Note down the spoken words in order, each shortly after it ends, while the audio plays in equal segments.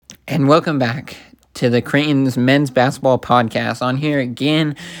And welcome back to the Creighton's men's basketball podcast. On here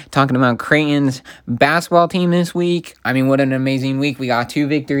again, talking about Creighton's basketball team this week. I mean, what an amazing week. We got 2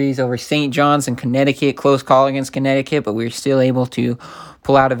 victories over St. John's and Connecticut. Close call against Connecticut, but we were still able to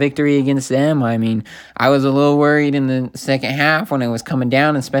pull out a victory against them. I mean, I was a little worried in the second half when it was coming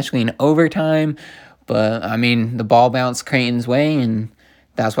down, especially in overtime. But, I mean, the ball bounced Creighton's way, and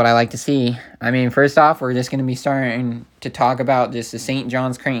that's what I like to see. I mean, first off, we're just going to be starting to talk about just the St.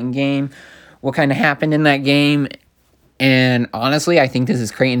 John's Creighton game, what kind of happened in that game. And honestly, I think this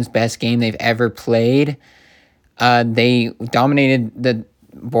is Creighton's best game they've ever played. They dominated the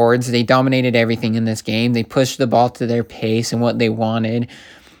boards. They dominated everything in this game. They pushed the ball to their pace and what they wanted.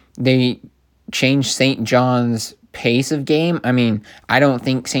 They changed St. John's pace of game. I mean, I don't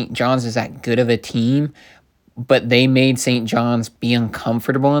think St. John's is that good of a team, but they made St. John's be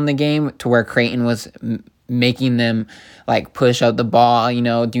uncomfortable in the game to where Creighton was making them like push out the ball,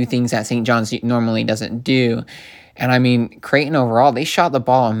 do things that St. John's normally doesn't do. And I mean, Creighton overall, they shot the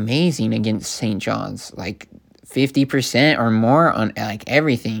ball amazing against St. John's, like 50% or more on like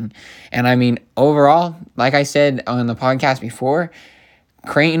everything. And I mean, overall, like I said on the podcast before,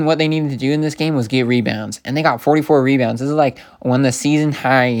 Creighton, what they needed to do in this game was get rebounds. And they got 44 rebounds. This is like one of the season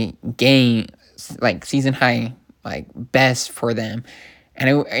high best for them.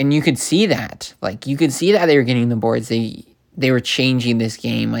 And you could see that. Like, you could see that they were getting the boards. They were changing this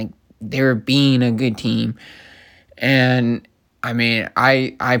game. Like, they were being a good team. And, I mean,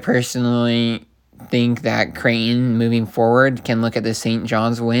 I personally think that Creighton, moving forward, can look at the St.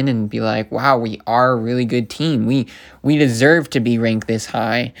 John's win and be like, wow, we are a really good team. We deserve to be ranked this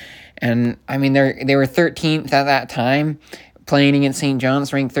high. And, I mean, they were 13th at that time, playing against St.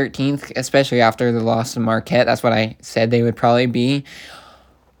 John's, ranked 13th, especially after the loss to Marquette. That's what I said they would probably be.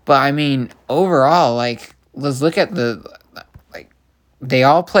 But, I mean, overall, let's look at they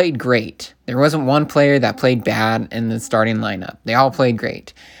all played great. There wasn't one player that played bad in the starting lineup. They all played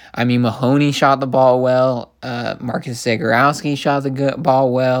great. I mean, Mahoney shot the ball well. Marcus Zagorowski shot the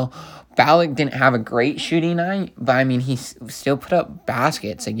ball well. Ballack didn't have a great shooting night, but I mean, he still put up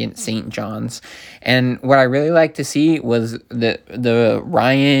baskets against St. John's. And what I really like to see was the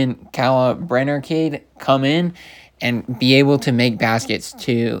Ryan Kalabrenner kid come in and be able to make baskets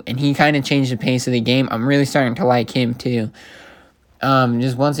too. And he kind of changed the pace of the game. I'm really starting to like him too.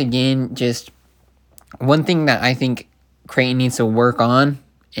 Just once again, just one thing that I think Creighton needs to work on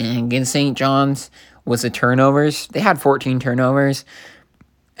and against St. John's was the turnovers. They had 14 turnovers.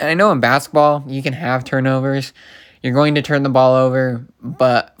 And I know in basketball, you can have turnovers. You're going to turn the ball over,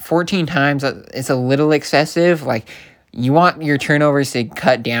 but 14 times, it's a little excessive. Like, you want your turnovers to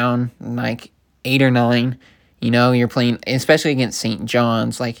cut down, like 8 or 9. You're playing, especially against St.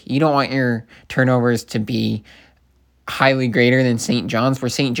 John's. Like, you don't want your turnovers to be highly greater than St. John's, where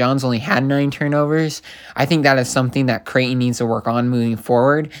St. John's only had 9 turnovers. I think that is something that Creighton needs to work on moving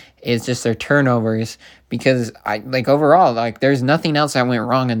forward, is just their turnovers, because overall, there's nothing else that went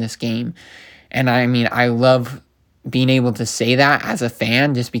wrong in this game. And I mean, I love being able to say that as a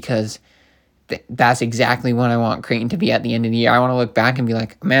fan, just because that's exactly what I want Creighton to be at the end of the year. I want to look back and be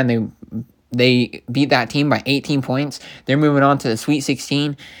like, man, they beat that team by 18 points. They're moving on to the Sweet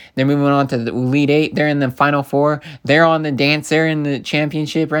 16. They're moving on to the Elite 8. They're in the Final 4. They're on the dance. They're in the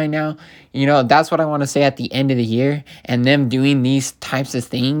championship right now. That's what I want to say at the end of the year. And them doing these types of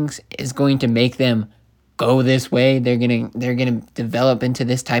things is going to make them go this way. They're gonna develop into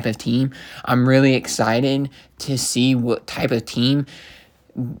this type of team. I'm really excited to see what type of team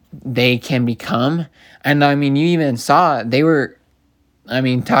they can become. And I mean, you even saw moving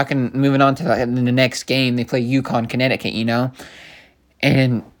on to the next game, they play UConn, Connecticut,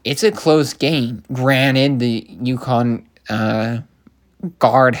 and it's a close game. Granted, the UConn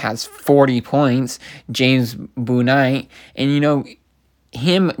guard has 40 points, James Bouknight, and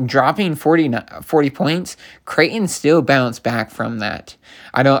him dropping 40 points, Creighton still bounced back from that.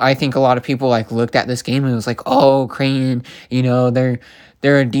 I think a lot of people looked at this game and was like, oh, Creighton,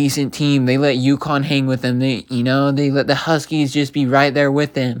 they're a decent team. They let UConn hang with them. They let the Huskies just be right there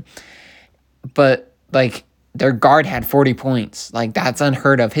with them. But, their guard had 40 points. That's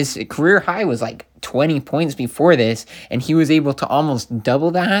unheard of. His career high was, 20 points before this, and he was able to almost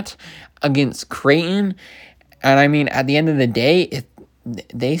double that against Creighton. And, I mean, at the end of the day,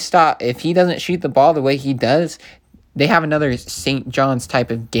 if he doesn't shoot the ball the way he does, they have another St. John's type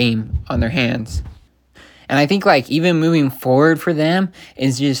of game on their hands. And I think, even moving forward for them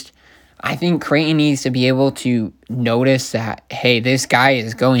is just, I think Creighton needs to be able to notice that, hey, this guy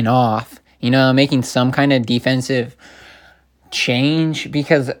is going off, making some kind of defensive change,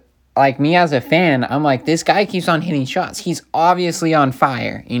 because like me as a fan, I'm like, this guy keeps on hitting shots. He's obviously on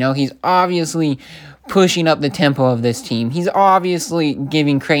fire. He's obviously pushing up the tempo of this team. He's obviously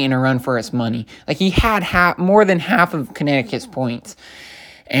giving Creighton a run for its money. Like, he had more than half of Connecticut's points.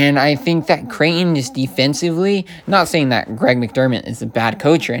 And I think that Creighton just defensively, not saying that Greg McDermott is a bad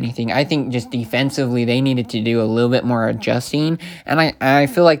coach or anything, I think just defensively they needed to do a little bit more adjusting. And I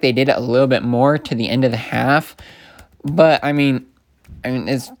feel like they did it a little bit more to the end of the half. But, I mean,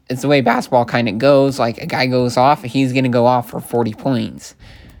 it's the way basketball kind of goes. Like, a guy goes off, he's going to go off for 40 points.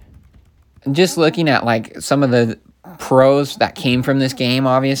 Just looking at, like, some of the pros that came from this game,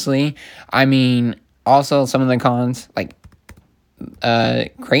 obviously. I mean, also some of the cons, like,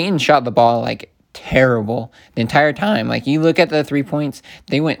 Creighton shot the ball, like, terrible the entire time. Like, you look at the 3 points,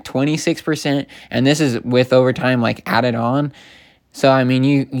 they went 26%, and this is with overtime, like, added on. So, I mean,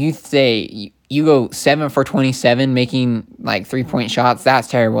 you say you go 7 for 27 making, like, 3-point shots. That's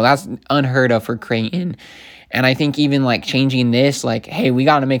terrible. That's unheard of for Creighton. And I think even, like, changing this, like, hey, we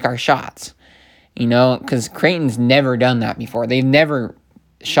got to make our shots, because Creighton's never done that before. They've never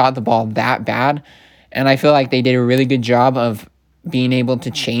shot the ball that bad. And I feel like they did a really good job of being able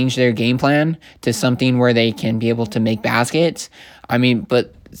to change their game plan to something where they can be able to make baskets. I mean,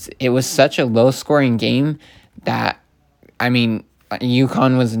 but it was such a low-scoring game that, I mean,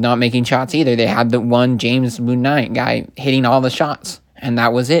 UConn was not making shots either. They had the one James Bouknight guy hitting all the shots, and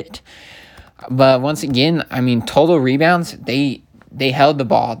that was it. But once again, I mean, total rebounds, they held the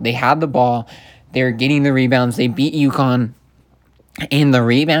ball. They had the ball. They were getting the rebounds. They beat UConn in the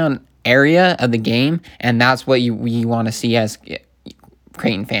rebound area of the game, and that's what we want to see as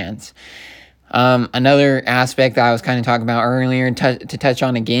Creighton fans. Another aspect that I was kind of talking about earlier to touch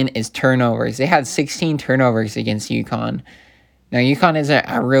on again is turnovers. They had 16 turnovers against UConn. Now, UConn is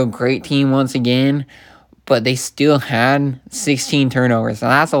a real great team once again, but they still had 16 turnovers. Now,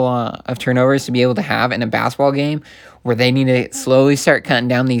 that's a lot of turnovers to be able to have in a basketball game where they need to slowly start cutting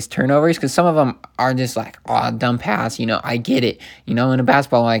down these turnovers, because some of them are just like, oh, dumb pass. I get it. In a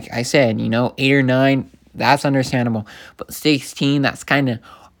basketball, like I said, 8 or 9, that's understandable. But 16, that's kind of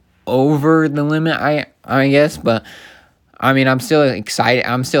over the limit, I guess. But, I mean, I'm still excited.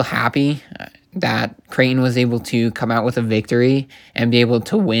 I'm still happy that Creighton was able to come out with a victory and be able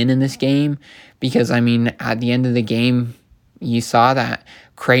to win in this game, because, I mean, at the end of the game, you saw that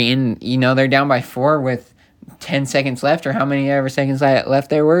Creighton, they're down by 4 with 10 seconds left, or how many ever seconds left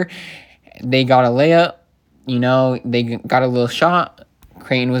there were. They got a layup, they got a little shot.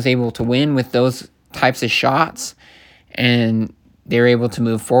 Creighton was able to win with those types of shots, and they were able to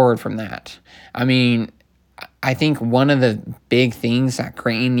move forward from that. I mean, I think one of the big things that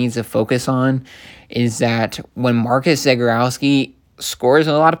Creighton needs to focus on is that when Marcus Zagorowski scores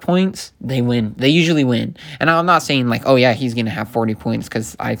a lot of points, they win. They usually win. And I'm not saying like, oh yeah, he's going to have 40 points,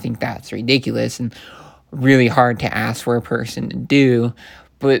 because I think that's ridiculous and really hard to ask for a person to do.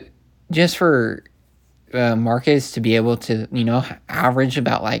 But just for Marcus to be able to, average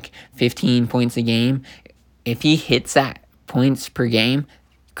about like 15 points a game, if he hits that points per game,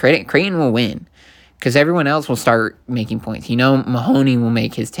 Creighton will win. Because everyone else will start making points. Mahoney will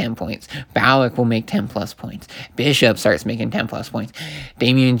make his 10 points. Ballack will make 10-plus points. Bishop starts making 10-plus points.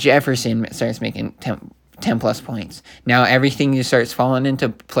 Damian Jefferson starts making 10-plus points. Now everything just starts falling into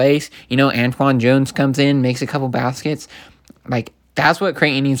place. Antoine Jones comes in, makes a couple baskets. Like, that's what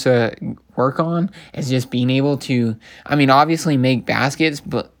Creighton needs to work on, is just being able to, I mean, obviously make baskets,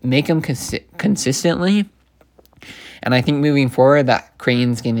 but make them consistently. And I think moving forward that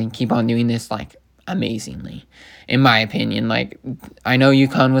Creighton's going to keep on doing this, like, amazingly, in my opinion. Like, I know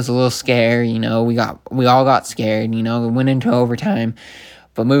UConn was a little scared, we all got scared, we went into overtime,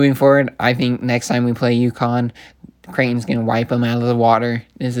 but moving forward, I think next time we play UConn, Creighton's gonna wipe them out of the water.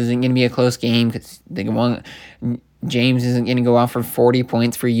 This isn't gonna be a close game, because James isn't gonna go out for 40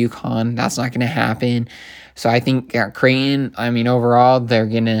 points for UConn. That's not gonna happen. So I think Creighton, I mean, overall, they're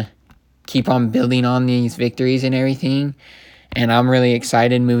gonna keep on building on these victories and everything. And I'm really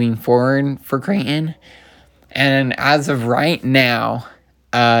excited moving forward for Creighton. And as of right now,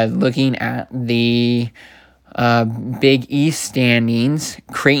 looking at the Big East standings,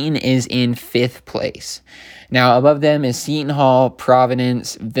 Creighton is in 5th place. Now, above them is Seton Hall,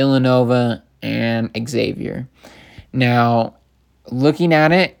 Providence, Villanova, and Xavier. Now, looking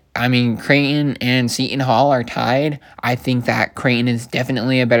at it, I mean, Creighton and Seton Hall are tied. I think that Creighton is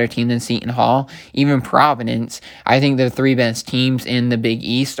definitely a better team than Seton Hall. Even Providence. I think the 3 best teams in the Big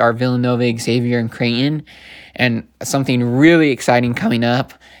East are Villanova, Xavier, and Creighton. And something really exciting coming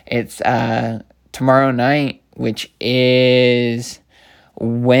up. It's tomorrow night, which is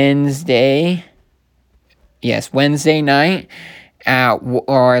Wednesday. Yes, Wednesday night.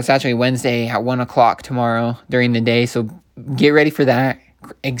 or it's actually Wednesday at 1 o'clock tomorrow during the day. So get ready for that.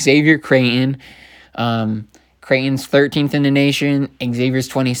 Xavier Creighton. Creighton's 13th in the nation. Xavier's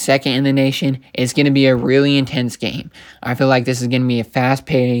 22nd in the nation. It's going to be a really intense game. I feel like this is going to be a fast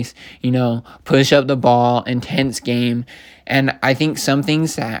pace, push up the ball, intense game. And I think some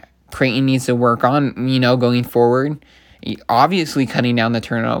things that Creighton needs to work on, going forward, obviously cutting down the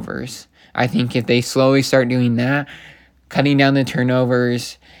turnovers. I think if they slowly start doing that, cutting down the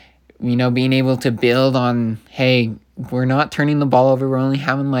turnovers, being able to build on, hey, we're not turning the ball over. We're only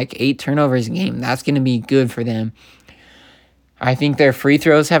having 8 turnovers a game. That's going to be good for them. I think their free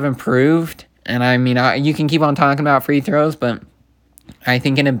throws have improved. And you can keep on talking about free throws, but I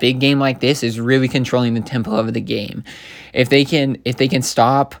think in a big game like this is really controlling the tempo of the game. If they can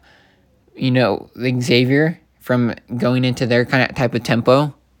stop, Xavier from going into their type of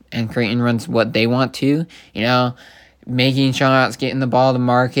tempo, and Creighton runs what they want to, making shots, getting the ball to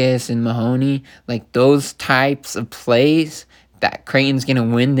Marcus and Mahoney, those types of plays, that Creighton's going to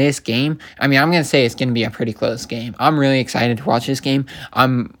win this game. I'm going to say it's going to be a pretty close game. I'm really excited to watch this game.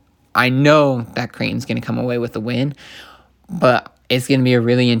 I know that Creighton's going to come away with the win, but it's going to be a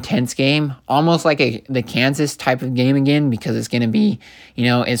really intense game, almost like the Kansas type of game again, because it's going to be,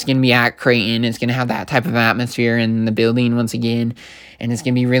 it's going to be at Creighton. It's going to have that type of atmosphere in the building once again, and it's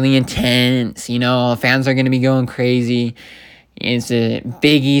going to be really intense. Fans are going to be going crazy. It's a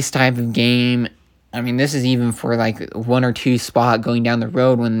Big East type of game. This is even for 1 or 2 spot going down the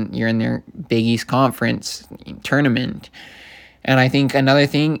road when you're in their Big East Conference tournament. And I think another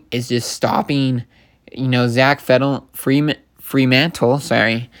thing is just stopping, Zach Fremantle,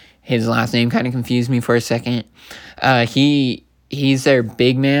 sorry, his last name kind of confused me for a second. He's their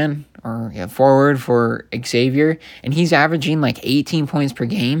big man or forward for Xavier, and he's averaging 18 points per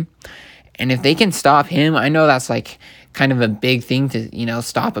game. And if they can stop him, I know that's kind of a big thing to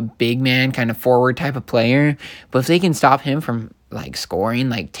stop a big man kind of forward type of player, but if they can stop him from scoring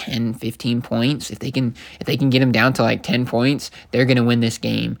 10, 15 points, if they can get him down to 10 points, they're going to win this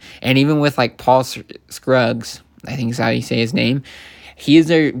game. And even with Paul Scruggs, I think is how you say his name, he is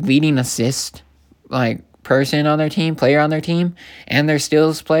their leading assist person on their team, player on their team, and their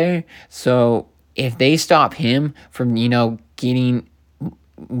steals player. So if they stop him from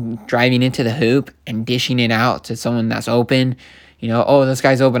driving into the hoop and dishing it out to someone that's open, oh, this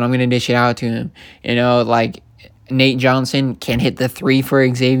guy's open, I'm gonna dish it out to him. Nate Johnson can hit the 3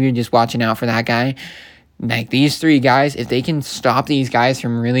 for Xavier, just watching out for that guy. These 3 guys, if they can stop these guys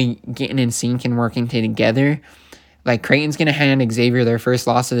from really getting in sync and working together, Creighton's going to hand Xavier their first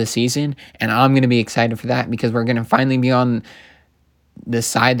loss of the season, and I'm going to be excited for that because we're going to finally be on the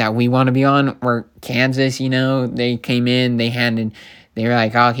side that we want to be on, where Kansas, they came in, they were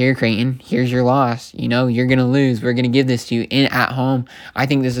like, oh, here, Creighton, here's your loss. You're going to lose. We're going to give this to you at home. I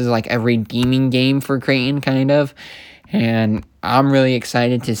think this is a redeeming game for Creighton, kind of. And I'm really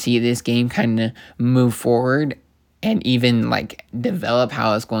excited to see this game kind of move forward and even develop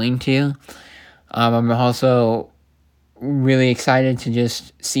how it's going to. I'm also really excited to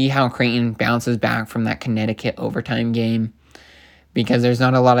just see how Creighton bounces back from that Connecticut overtime game, because there's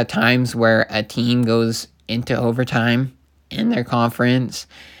not a lot of times where a team goes into overtime in their conference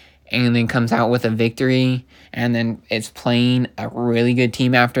and then comes out with a victory and then it's playing a really good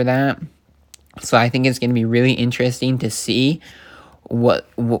team after that. So I think it's going to be really interesting to see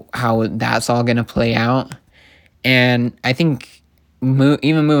how that's all going to play out. And I think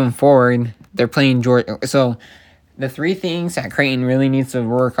even moving forward, they're playing Georgia. So the 3 things that Creighton really needs to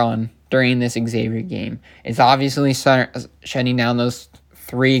work on during this Xavier game is obviously shutting down those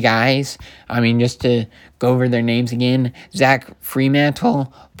 3 guys. Just to go over their names again, Zach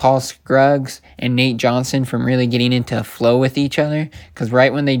Fremantle, Paul Scruggs, and Nate Johnson, from really getting into a flow with each other. Because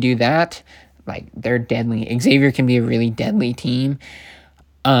right when they do that, they're deadly. Xavier can be a really deadly team.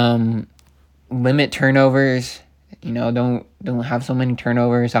 Limit turnovers. Don't have so many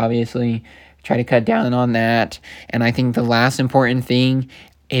turnovers, obviously. Try to cut down on that. And I think the last important thing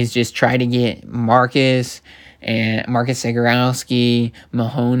is just try to get Marcus Zegarowski,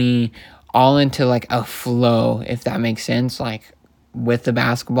 Mahoney, all into a flow, if that makes sense, with the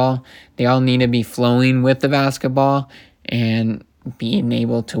basketball. They all need to be flowing with the basketball and being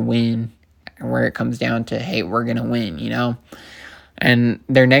able to win, where it comes down to, hey, we're going to win, And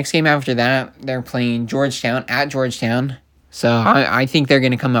their next game after that, they're playing Georgetown at Georgetown. So I think they're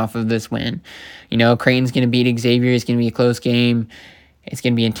going to come off of this win. Creighton's going to beat Xavier. It's going to be a close game. It's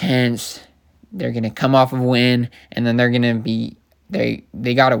going to be intense. They're going to come off of a win, and then they're going to be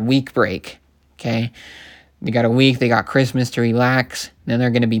they got a week break, okay? They got a week. They got Christmas to relax. Then they're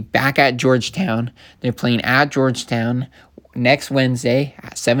going to be back at Georgetown. They're playing at Georgetown next Wednesday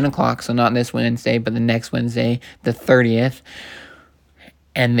at 7 o'clock. So not this Wednesday, but the next Wednesday, the 30th.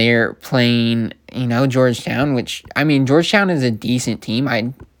 And they're playing, Georgetown, which, Georgetown is a decent team.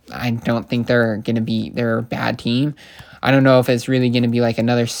 I don't think they're a bad team. I don't know if it's really going to be like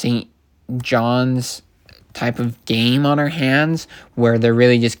another St. John's type of game on our hands where they're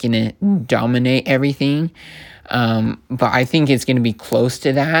really just going to dominate everything. But I think it's going to be close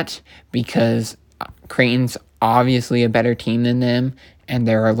to that because Creighton's obviously a better team than them, and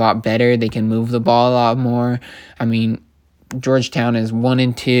they're a lot better. They can move the ball a lot more. Georgetown is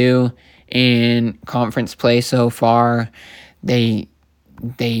 1-2 in conference play so far. They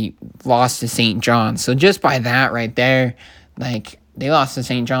lost to St. John's. So just by that right there, they lost to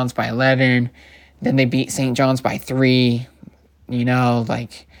St. John's by 11. Then they beat St. John's by 3.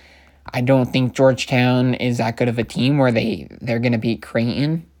 I don't think Georgetown is that good of a team where they're going to beat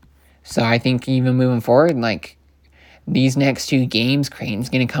Creighton. So I think even moving forward, these next 2 games, Creighton's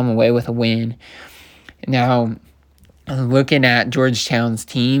going to come away with a win. Now, looking at Georgetown's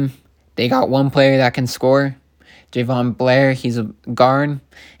team, they got one player that can score, Javon Blair. He's a guard,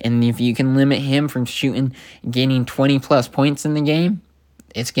 and if you can limit him from gaining 20-plus points in the game,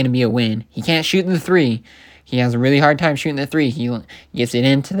 it's going to be a win. He can't shoot the 3. He has a really hard time shooting the 3. He gets it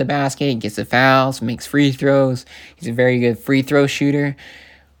into the basket, gets the fouls, makes free throws. He's a very good free throw shooter.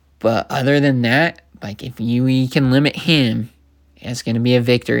 But other than that, if you can limit him, it's going to be a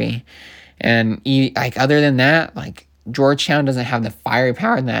victory. And other than that, Georgetown doesn't have the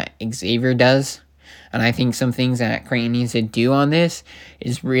firepower that Xavier does. And I think some things that Creighton needs to do on this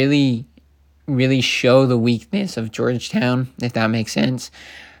is really, really show the weakness of Georgetown, if that makes sense.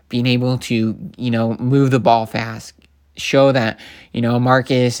 Being able to, move the ball fast. Show that,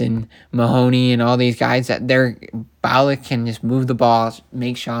 Marcus and Mahoney and all these guys that Baulick can just move the ball,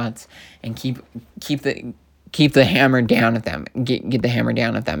 make shots, and keep the hammer down if that get the hammer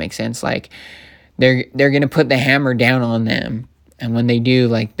down if that makes sense. They're gonna put the hammer down on them, and when they do,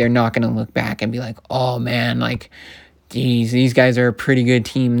 they're not gonna look back and be like, oh man, geez, these guys are a pretty good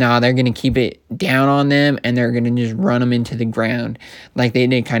team. No, they're gonna keep it down on them, and they're gonna just run them into the ground like they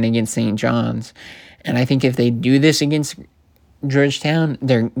did kind of against St. John's. And I think if they do this against Georgetown,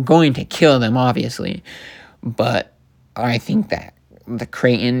 they're going to kill them, obviously. But I think that the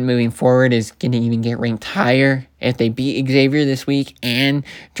Creighton moving forward is going to even get ranked higher if they beat Xavier this week and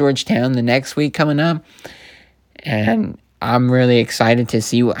Georgetown the next week coming up. And I'm really excited to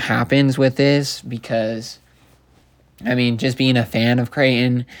see what happens with this because, just being a fan of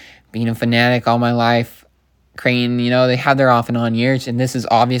Creighton, being a fanatic all my life, Creighton, they have their off and on years, and this is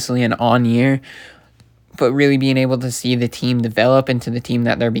obviously an on year. But really being able to see the team develop into the team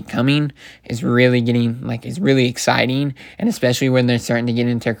that they're becoming is really is really exciting. And especially when they're starting to get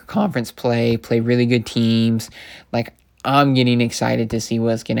into conference play really good teams. I'm getting excited to see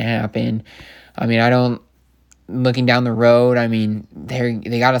what's going to happen. Looking down the road,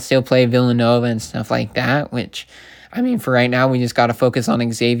 they got to still play Villanova and stuff like that, which, for right now, we just got to focus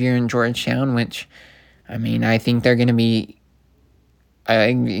on Xavier and Georgetown, which, I think they're going to be,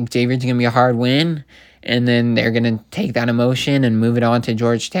 Xavier's going to be a hard win. And then they're going to take that emotion and move it on to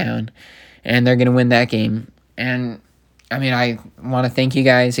Georgetown. And they're going to win that game. And, I want to thank you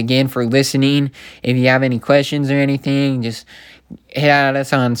guys again for listening. If you have any questions or anything, just hit at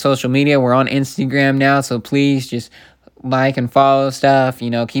us on social media. We're on Instagram now, so please just like and follow stuff.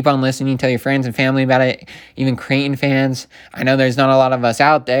 Keep on listening. Tell your friends and family about it. Even Creighton fans. I know there's not a lot of us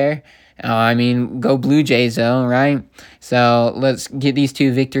out there. Go Blue Jays though, right? So let's get these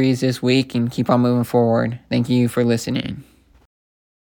 2 victories this week and keep on moving forward. Thank you for listening.